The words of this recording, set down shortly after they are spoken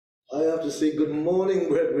I have to say good morning,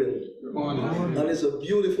 brethren. Good morning. And it's a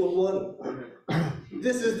beautiful one.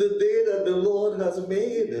 This is the day that the Lord has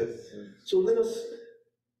made. So let us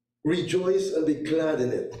rejoice and be glad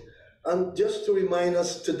in it. And just to remind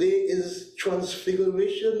us, today is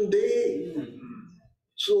Transfiguration Day.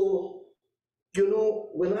 So, you know,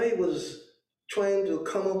 when I was trying to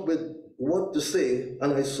come up with what to say,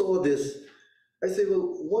 and I saw this, I said,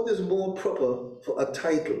 well, what is more proper for a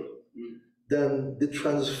title than the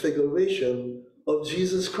Transfiguration of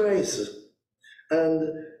Jesus Christ? And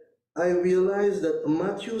I realized that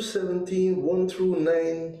Matthew 17, 1 through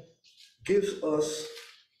 9 gives us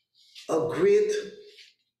a great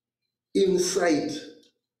insight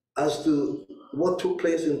as to what took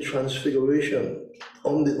place in Transfiguration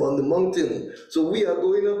on the mountain. So we are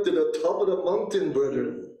going up to the top of the mountain,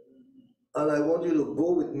 brethren, and I want you to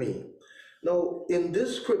go with me. Now, in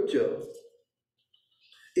this scripture,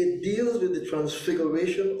 it deals with the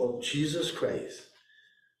transfiguration of Jesus Christ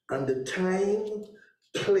and the time,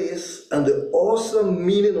 place, and the awesome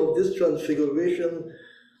meaning of this transfiguration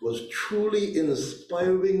was truly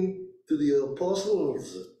inspiring to the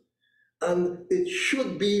apostles, and it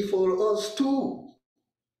should be for us too.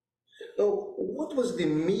 Now, what was the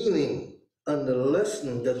meaning and the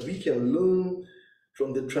lesson that we can learn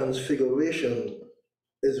from the transfiguration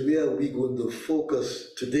is where we're going to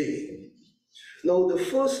focus today. Now, the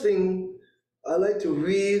first thing, I like to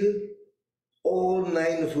read all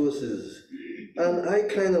 9 verses, and I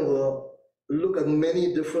kind of look at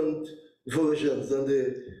many different versions, and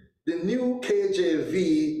the new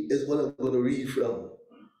KJV is what I'm going to read from.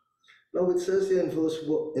 Now it says here in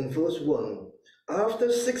verse 1,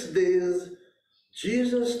 after 6 days,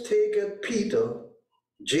 Jesus taketh Peter,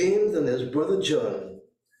 James, and his brother John,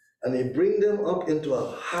 and he bring them up into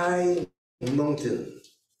a high mountain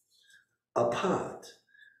apart,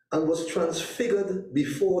 and was transfigured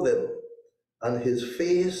before them, and his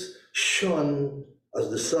face shone as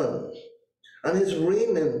the sun, and his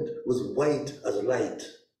raiment was white as light.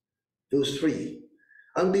 Verse 3,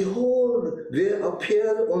 and behold, there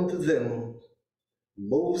appeared unto them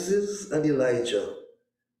Moses and Elijah,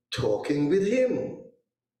 talking with him.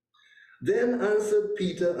 Then answered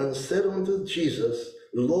Peter and said unto Jesus,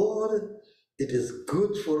 Lord, it is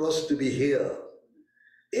good for us to be here.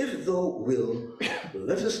 If thou wilt,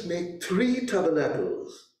 let us make 3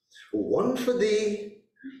 tabernacles, one for thee,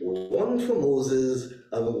 one for Moses,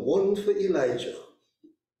 and one for Elijah.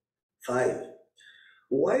 5,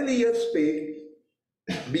 while he yet spake,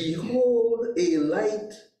 behold, a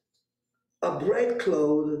light, a bright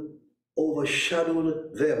cloud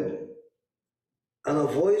overshadowed them, and a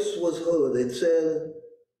voice was heard. It said,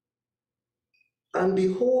 and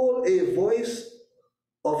behold, a voice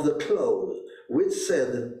of the cloud, which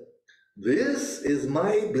said, this is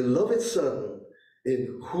my beloved Son,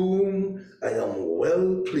 in whom I am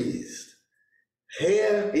well pleased.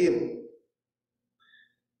 Hear him.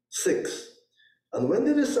 6, and when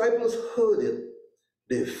the disciples heard it,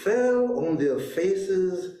 they fell on their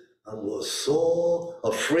faces and were so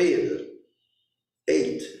afraid.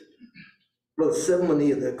 8, well, 7 and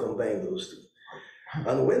 8, they combine those two.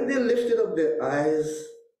 And when they lifted up their eyes,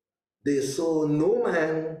 they saw no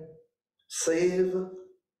man save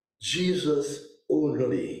Jesus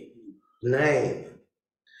only. 9,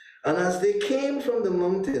 and as they came from the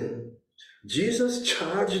mountain, Jesus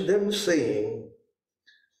charged them, saying,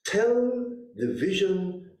 tell the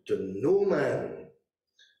vision to no man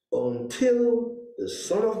until the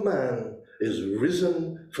Son of Man is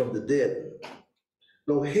risen from the dead.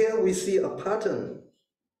 Now here we see a pattern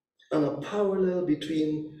and a parallel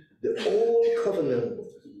between the old covenant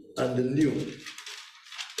and the new.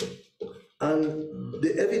 And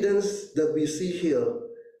the evidence that we see here,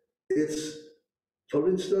 it's, for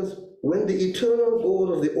instance, when the eternal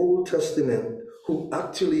God of the Old Testament, who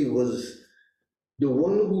actually was the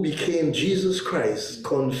one who became Jesus Christ,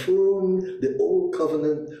 confirmed the old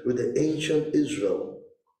covenant with the ancient Israel.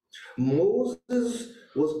 Moses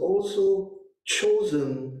was also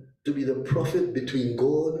chosen to be the prophet between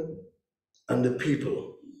God and the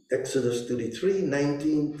people. Exodus 33,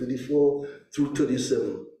 19, 34 through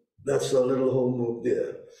 37. That's a little homework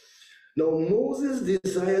there. Now Moses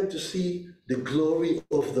desired to see the glory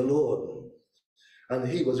of the Lord, and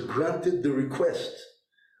he was granted the request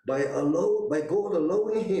by God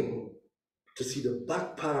allowing him to see the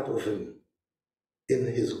back part of him in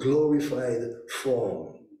his glorified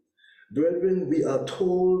form. Brethren, we are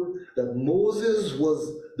told that Moses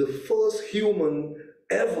was the first human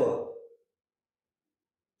ever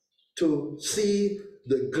to see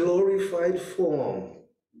the glorified form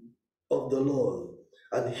of the Lord.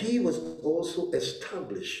 And he was also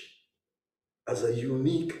established as a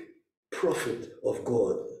unique prophet of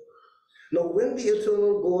God. Now, when the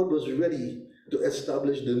eternal God was ready to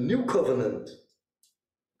establish the new covenant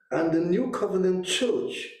and the new covenant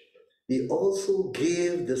church, he also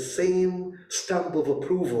gave the same stamp of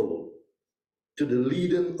approval to the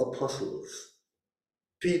leading apostles,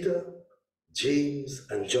 Peter, James,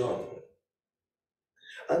 and John.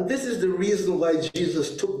 And this is the reason why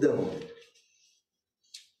Jesus took them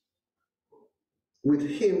with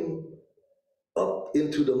him up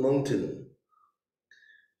into the mountain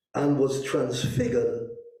and was transfigured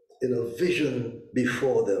in a vision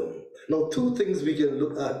before them. Now, two things we can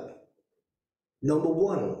look at. Number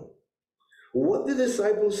one, what the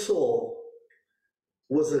disciples saw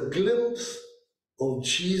was a glimpse of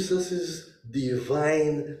Jesus's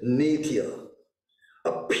divine nature,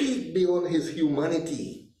 a peek beyond his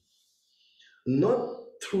humanity, not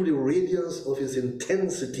through the radiance of his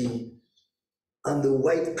intensity and the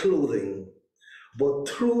white clothing, but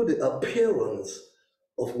through the appearance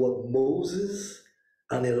of what Moses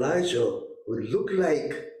and Elijah would look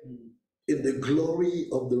like in the glory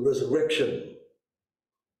of the resurrection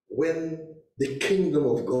when the kingdom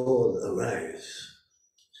of God arrives.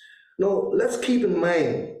 Now, let's keep in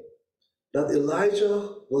mind that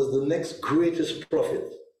Elijah was the next greatest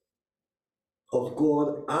prophet of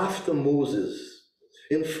God after Moses.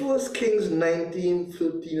 In 1 Kings 19,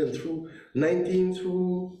 13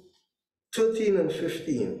 and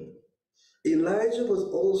 15, Elijah was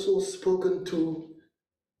also spoken to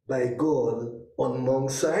by God on Mount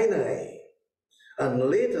Sinai, and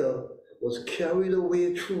later was carried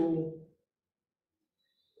away through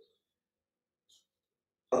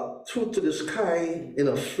to the sky in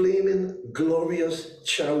a flaming, glorious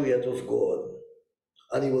chariot of God.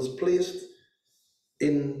 And he was placed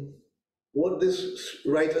in what this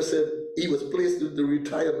writer said, he was placed in the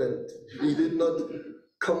retirement. He did not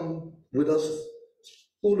come with us.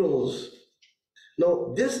 Who knows?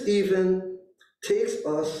 Now, this event takes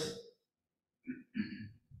us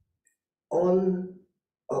on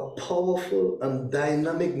a powerful and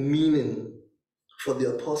dynamic meaning for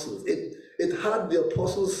the apostles. It had the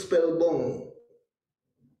apostles spellbound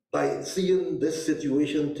by seeing this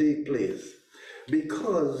situation take place,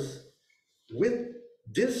 because with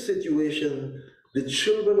this situation, the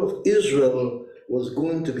children of Israel was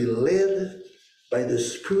going to be led by the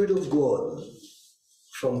Spirit of God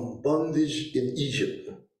from bondage in Egypt.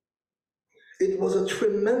 It was a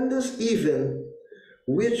tremendous event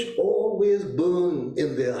which always burned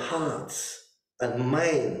in their hearts and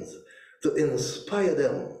minds to inspire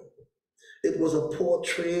them. It was a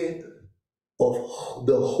portrait of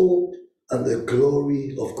the hope and the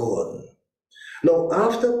glory of God. Now,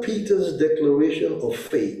 after Peter's declaration of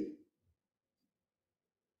faith,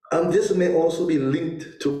 and this may also be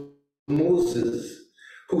linked to Moses,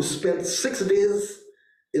 who spent 6 days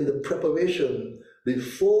in the preparation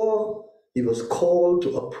before he was called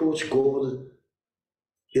to approach God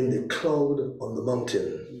in the cloud on the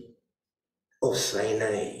mountain of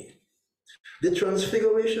Sinai. The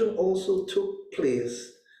transfiguration also took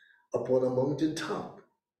place upon a mountaintop,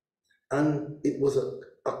 and it was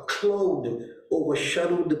a cloud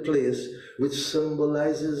overshadowed the place, which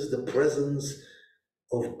symbolizes the presence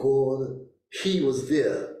of God. He was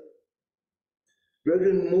there.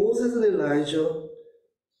 Brethren, Moses and Elijah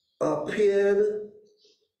appeared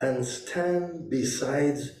and stand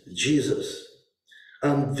beside Jesus.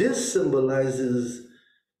 And this symbolizes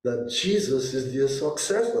that Jesus is their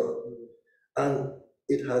successor, and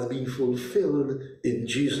it has been fulfilled in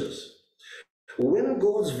Jesus. When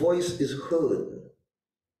God's voice is heard,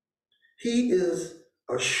 he is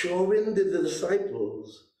assuring the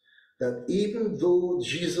disciples that even though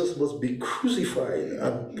Jesus must be crucified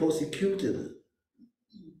and persecuted,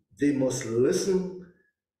 they must listen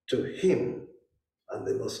to him and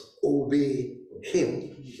they must obey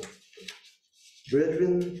him.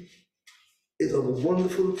 Brethren, it's a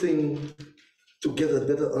wonderful thing to get a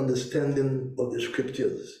better understanding of the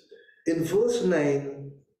scriptures. In verse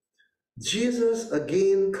 9, Jesus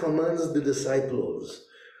again commands the disciples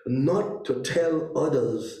not to tell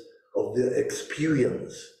others of their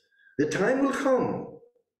experience. The time will come,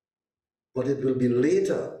 but it will be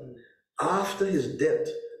later, after his death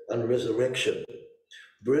and resurrection.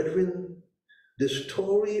 Brethren, the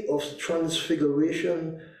story of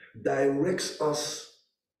transfiguration directs us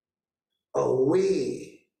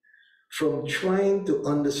away from trying to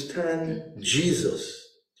understand Jesus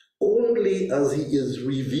only as he is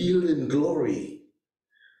revealed in glory.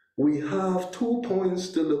 We have 2 points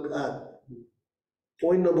to look at.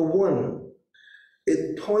 Point number 1,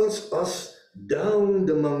 it points us down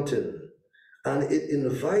the mountain and it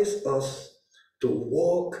invites us to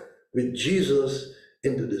walk with Jesus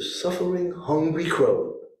into the suffering, hungry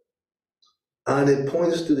crowd. And it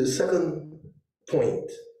points to the second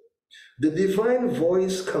point. The divine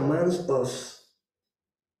voice commands us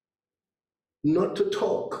not to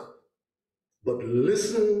talk, but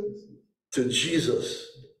listen to Jesus.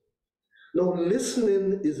 Now,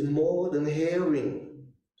 listening is more than hearing.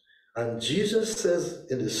 And Jesus says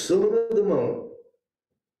in the Sermon on the Mount,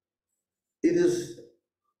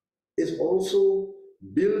 it's also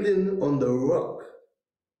building on the rock,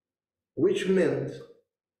 which meant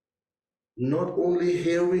not only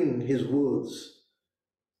hearing his words,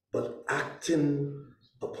 but acting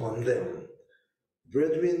upon them.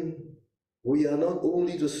 Brethren, we are not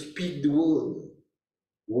only to speak the word,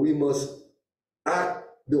 we must act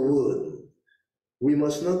the word. We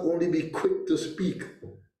must not only be quick to speak,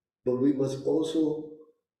 but we must also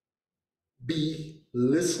be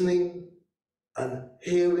listening and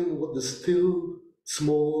hearing what the still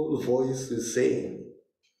small voice is saying.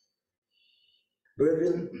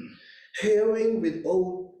 Brethren, hearing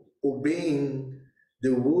without obeying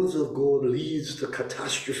the words of God leads to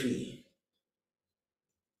catastrophe.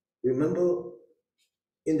 Remember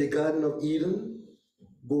in the Garden of Eden,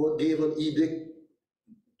 God gave an edict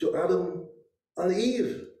to Adam and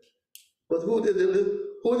Eve. But who did they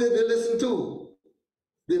listen to?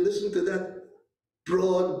 They listened to that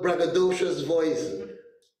broad, braggadocious voice.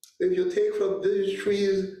 If you take from these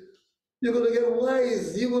trees, you're going to get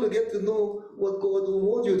wise. You're going to get to know what God will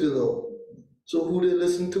want you to know. So who they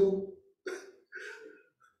listen to?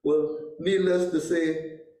 Well, needless to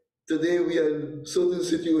say, today we are in certain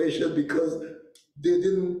situations because they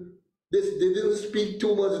didn't speak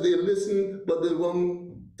too much. They listened, but to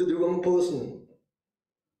the wrong person.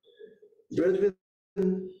 Brethren,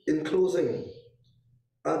 in closing,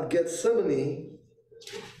 at Gethsemane,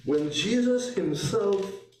 when Jesus himself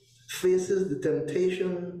faces the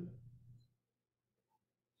temptation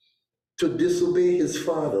to disobey his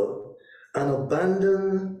Father and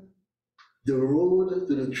abandon the road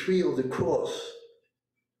to the tree of the cross,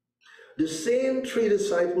 the same three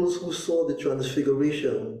disciples who saw the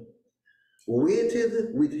Transfiguration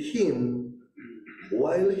waited with him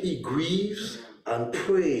while he grieves and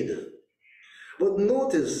prayed. But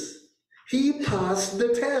notice, he passed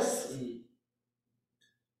the test,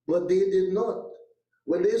 but they did not.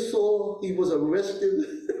 When they saw he was arrested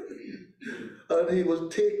and he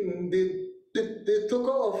was taken, they took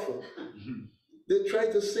off. They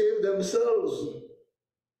tried to save themselves.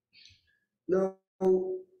 Now,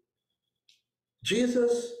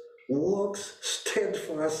 Jesus walks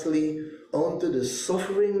steadfastly onto the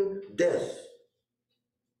suffering death,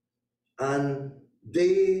 and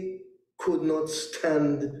they could not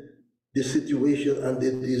stand the situation and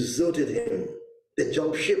they deserted him. They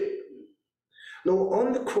jumped ship. Now,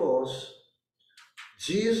 on the cross,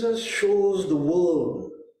 Jesus shows the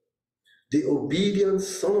world the obedient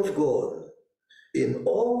Son of God in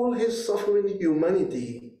all his suffering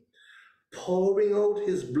humanity, pouring out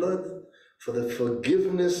his blood for the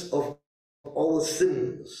forgiveness of our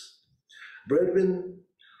sins. Brethren,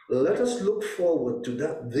 let us look forward to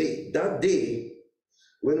that day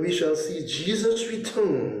when we shall see Jesus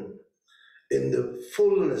return in the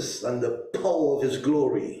fullness and the power of his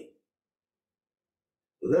glory.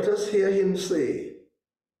 Let us hear him say,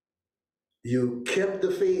 "You kept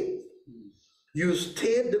the faith, you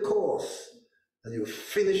stayed the course, and you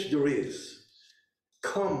finished the race.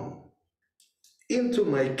 Come into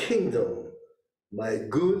my kingdom, my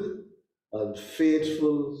good and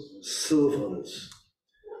faithful servants."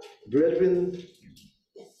 Brethren,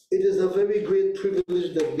 it is a very great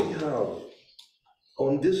privilege that we have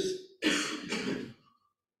on this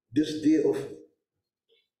day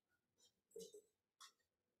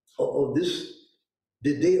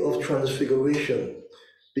the day of Transfiguration,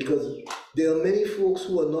 because there are many folks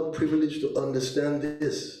who are not privileged to understand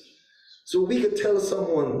this. So we could tell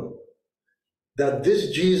someone that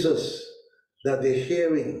this Jesus that they're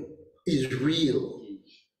hearing is real,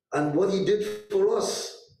 and what he did for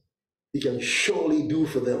us, he can surely do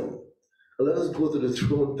for them. Let us go to the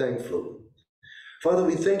throne thankful. Father,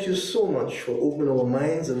 we thank you so much for opening our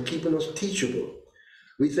minds and keeping us teachable.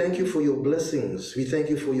 We thank you for your blessings. We thank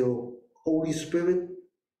you for your Holy Spirit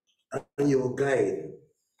and your guide.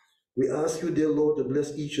 We ask you, dear Lord, to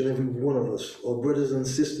bless each and every one of us, our brothers and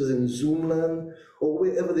sisters in Zoom land, or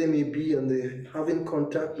wherever they may be, and they having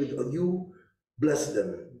contact with you. Bless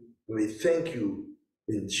them. We thank you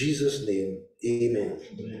in Jesus' name. Amen.